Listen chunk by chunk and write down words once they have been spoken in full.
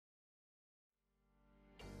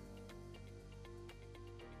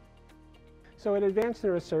So at Advanced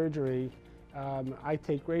Neurosurgery, I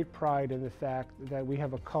take great pride in the fact that we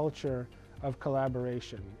have a culture of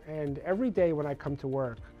collaboration. And every day when I come to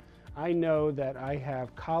work, I know that I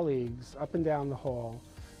have colleagues up and down the hall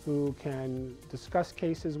who can discuss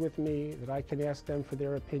cases with me, that I can ask them for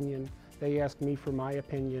their opinion, they ask me for my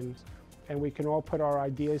opinions, and we can all put our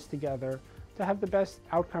ideas together to have the best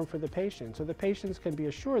outcome for the patient. So the patients can be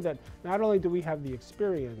assured that not only do we have the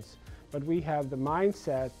experience, but we have the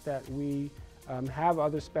mindset that we have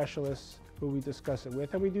other specialists who we discuss it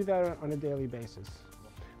with, and we do that on a daily basis.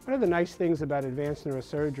 One of the nice things about Advanced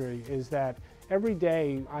Neurosurgery is that every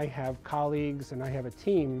day I have colleagues and I have a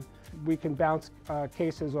team. We can bounce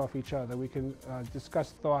cases off each other. We can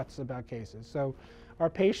discuss thoughts about cases. So our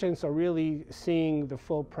patients are really seeing the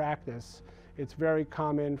full practice. It's very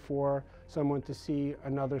common for someone to see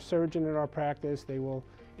another surgeon in our practice. They will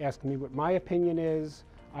ask me what my opinion is.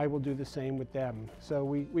 I will do the same with them. So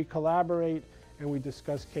we collaborate and we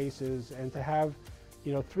discuss cases, and to have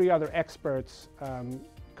 3 other experts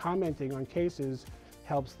commenting on cases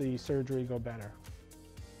helps the surgery go better.